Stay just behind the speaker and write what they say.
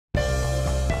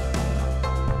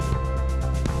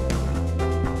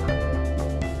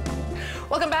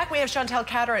Welcome back. We have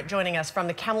KTRA joining us from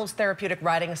the Kamloops Therapeutic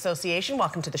Riding Association.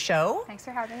 Welcome to the show. Thanks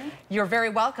for having me. You're very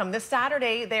welcome. This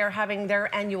Saturday, they are having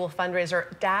their annual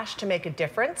fundraiser, Dash to Make a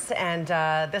Difference, and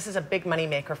this is a big money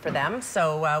maker for them.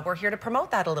 So we're here to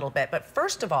promote that a little bit. But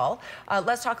first of all,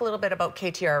 let's talk a little bit about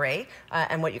KTRA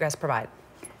and what you guys provide.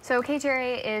 So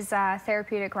KTRA is a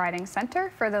therapeutic riding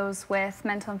center for those with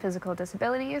mental and physical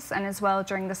disabilities, and as well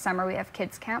during the summer we have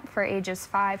kids camp for ages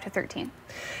 5 to 13.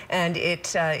 And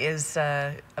it is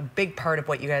a big part of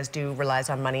what you guys do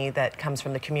relies on money that comes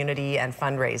from the community and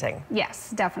fundraising. Yes,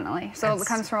 definitely. So it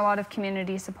comes from a lot of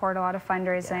community support, a lot of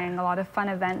fundraising, a lot of fun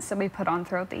events that we put on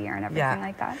throughout the year and everything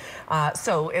like that.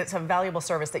 So it's a valuable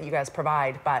service that you guys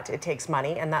provide, but it takes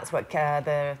money, and that's what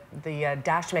the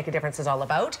Dash to Make a Difference is all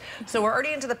about. So we're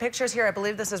already into the pictures here. I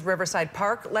believe this is Riverside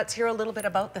Park. Let's hear a little bit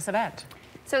about this event.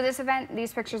 So this event,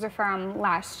 these pictures are from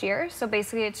last year. So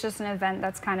basically it's just an event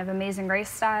that's kind of Amazing Race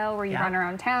style, where you run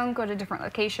around town, go to different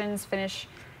locations, finish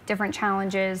different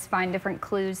challenges, find different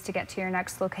clues to get to your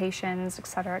next locations, et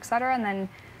cetera, and then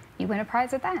you win a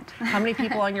prize at that. How many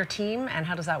people on your team, and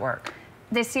how does that work?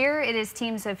 This year it is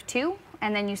teams of 2,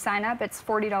 and then you sign up. It's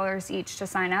 $40 each to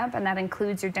sign up, and that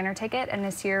includes your dinner ticket. And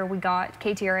this year we got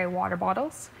KTRA water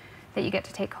bottles that you get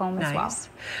to take home as well.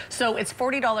 So it's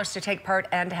 $40 to take part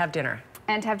and to have dinner.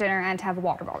 And to have dinner and to have a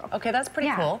water bottle. Okay, that's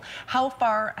pretty cool.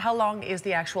 How long is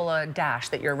the actual dash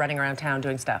that you're running around town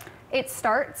doing stuff? It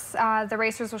starts, the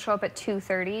racers will show up at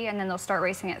 2:30, and then they'll start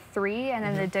racing at 3, and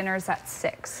then the dinner's at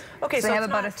 6. Okay, so they have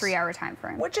about a 3-hour time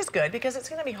frame. Which is good, because it's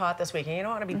going to be hot this weekend. You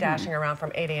don't want to be dashing around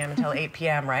from 8 a.m. until 8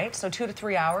 p.m., right? So 2 to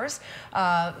 3 hours.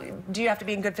 Do you have to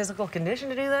be in good physical condition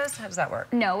to do this? How does that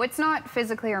work? No, it's not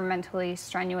physically or mentally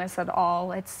strenuous at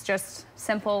all. It's just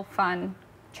simple, fun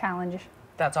challenge.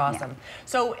 That's awesome.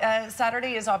 So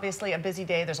Saturday is obviously a busy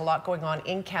day. There's a lot going on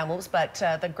in Kamloops, but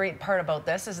the great part about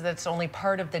this is that it's only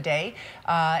part of the day,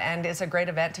 and it's a great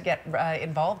event to get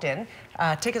involved in.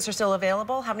 Tickets are still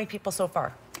available. How many people so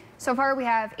far? So far we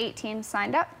have 8 teams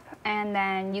signed up, and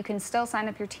then you can still sign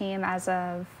up your team as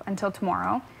of until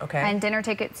tomorrow. Okay. And dinner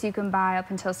tickets you can buy up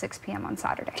until 6 p.m. on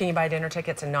Saturday. Can you buy dinner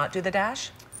tickets and not do the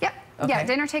dash? Yep. Okay. Yeah,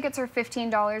 dinner tickets are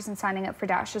 $15 and signing up for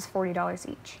Dash is $40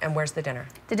 each. And where's the dinner?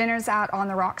 The dinner's out on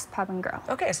the Rocks Pub and Grill.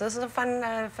 Okay, so this is a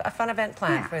fun event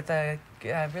planned with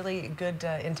really good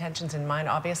intentions in mind,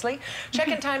 obviously.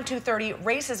 Check-in time 2:30,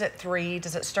 races at 3.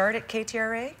 Does it start at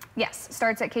KTRA? Yes,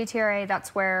 starts at KTRA.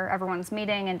 That's where everyone's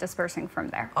meeting and dispersing from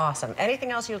there. Awesome.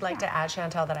 Anything else you'd like to add,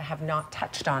 Chantal, that I have not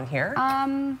touched on here?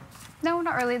 No,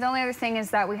 not really. The only other thing is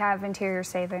that we have Interior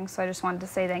Savings, so I just wanted to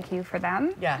say thank you for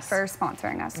them for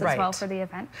sponsoring us as well for the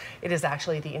event. It is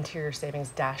actually the Interior Savings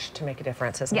Dash to Make a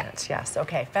Difference, isn't it? Yes.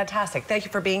 Okay, fantastic. Thank you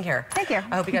for being here. Thank you.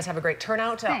 I hope you guys have a great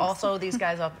turnout. Also, these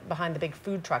guys up behind the big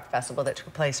food truck festival that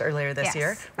took place earlier this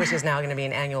year, which is now going to be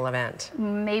an annual event.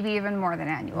 Maybe even more than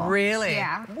annual. Really?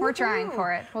 Yeah, we're trying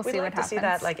for it. We'll see what happens. We'd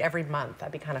like to see that like every month.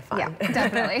 That'd be kind of fun. Yeah,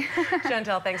 definitely.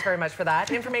 Chantal, thanks very much for that.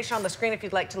 Information on the screen if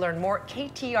you'd like to learn more,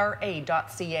 ktra.ca.